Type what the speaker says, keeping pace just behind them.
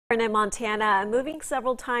In Montana, moving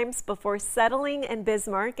several times before settling in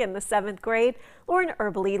Bismarck in the 7th grade, Lauren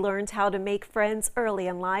Erbele learned how to make friends early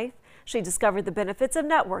in life. She discovered the benefits of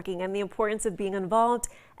networking and the importance of being involved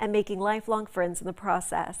and making lifelong friends in the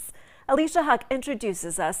process. Alicia Huck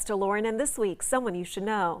introduces us to Lauren and this week, Someone You Should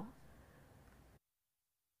Know.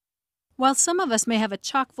 While some of us may have a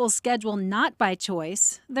chock-full schedule not by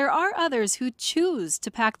choice, there are others who choose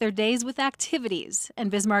to pack their days with activities,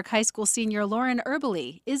 and Bismarck High School senior Lauren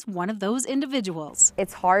Erbele is one of those individuals.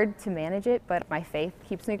 It's hard to manage it, but my faith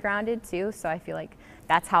keeps me grounded too, so I feel like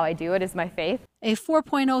that's how I do it, is my faith. A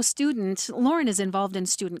 4.0 student, Lauren is involved in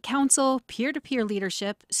student council, peer-to-peer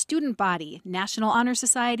leadership, student body, National Honor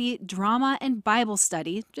Society, drama, and Bible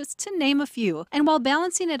study, just to name a few. And while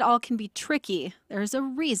balancing it all can be tricky, there's a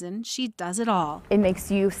reason she does it all. It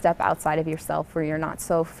makes you step outside of yourself where you're not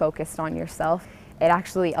so focused on yourself. It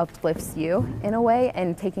actually uplifts you in a way,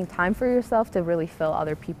 and taking time for yourself to really fill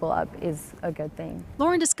other people up is a good thing.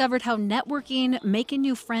 Lauren discovered how networking, making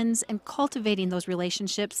new friends, and cultivating those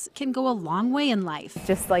relationships can go a long way in life.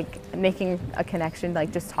 Just like making a connection,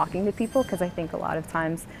 like just talking to people, because I think a lot of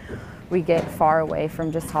times we get far away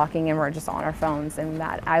from just talking and we're just on our phones, and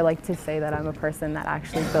that I like to say that I'm a person that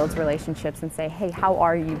actually builds relationships and say, hey, how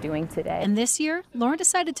are you doing today? And this year, Lauren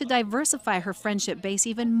decided to diversify her friendship base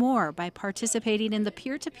even more by participating in the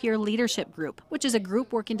peer-to-peer leadership group, which is a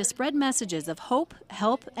group working to spread messages of hope,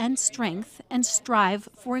 help, and strength, and strive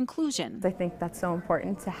for inclusion. I think that's so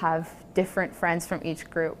important to have different friends from each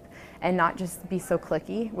group and not just be so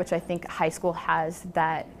cliquey, which I think high school has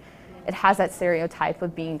that. It has that stereotype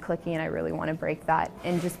of being cliquey, and I really want to break that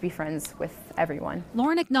and just be friends with everyone.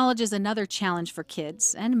 Lauren acknowledges another challenge for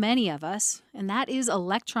kids, and many of us, and that is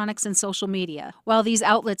electronics and social media. While these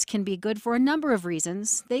outlets can be good for a number of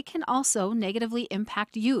reasons, they can also negatively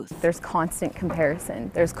impact youth. There's constant comparison.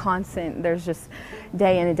 There's just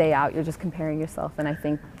day in and day out, you're just comparing yourself, and I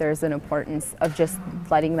think there's an importance of just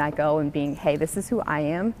letting that go and being, hey, this is who I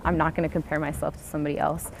am. I'm not going to compare myself to somebody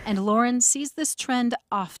else. And Lauren sees this trend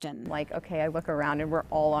often. Like, okay, I look around and we're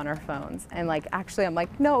all on our phones, and like actually I'm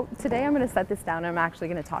like, no, today I'm going to set this down and I'm actually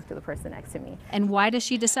going to talk to the person next to me. And why does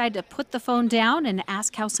she decide to put the phone down and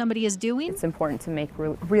ask how somebody is doing? It's important to make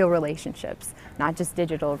real relationships, not just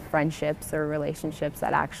digital friendships or relationships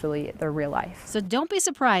that actually they're real life. So don't be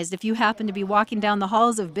surprised if you happen to be walking down the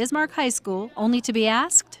halls of Bismarck High School only to be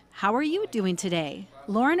asked, how are you doing today?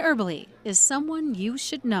 Lauren Erbele is someone you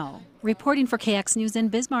should know. Reporting for KX News in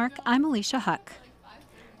Bismarck, I'm Alicia Huck.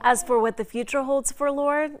 As for what the future holds for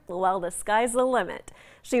Lauren, well, the sky's the limit.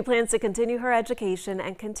 She plans to continue her education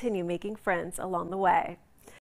and continue making friends along the way.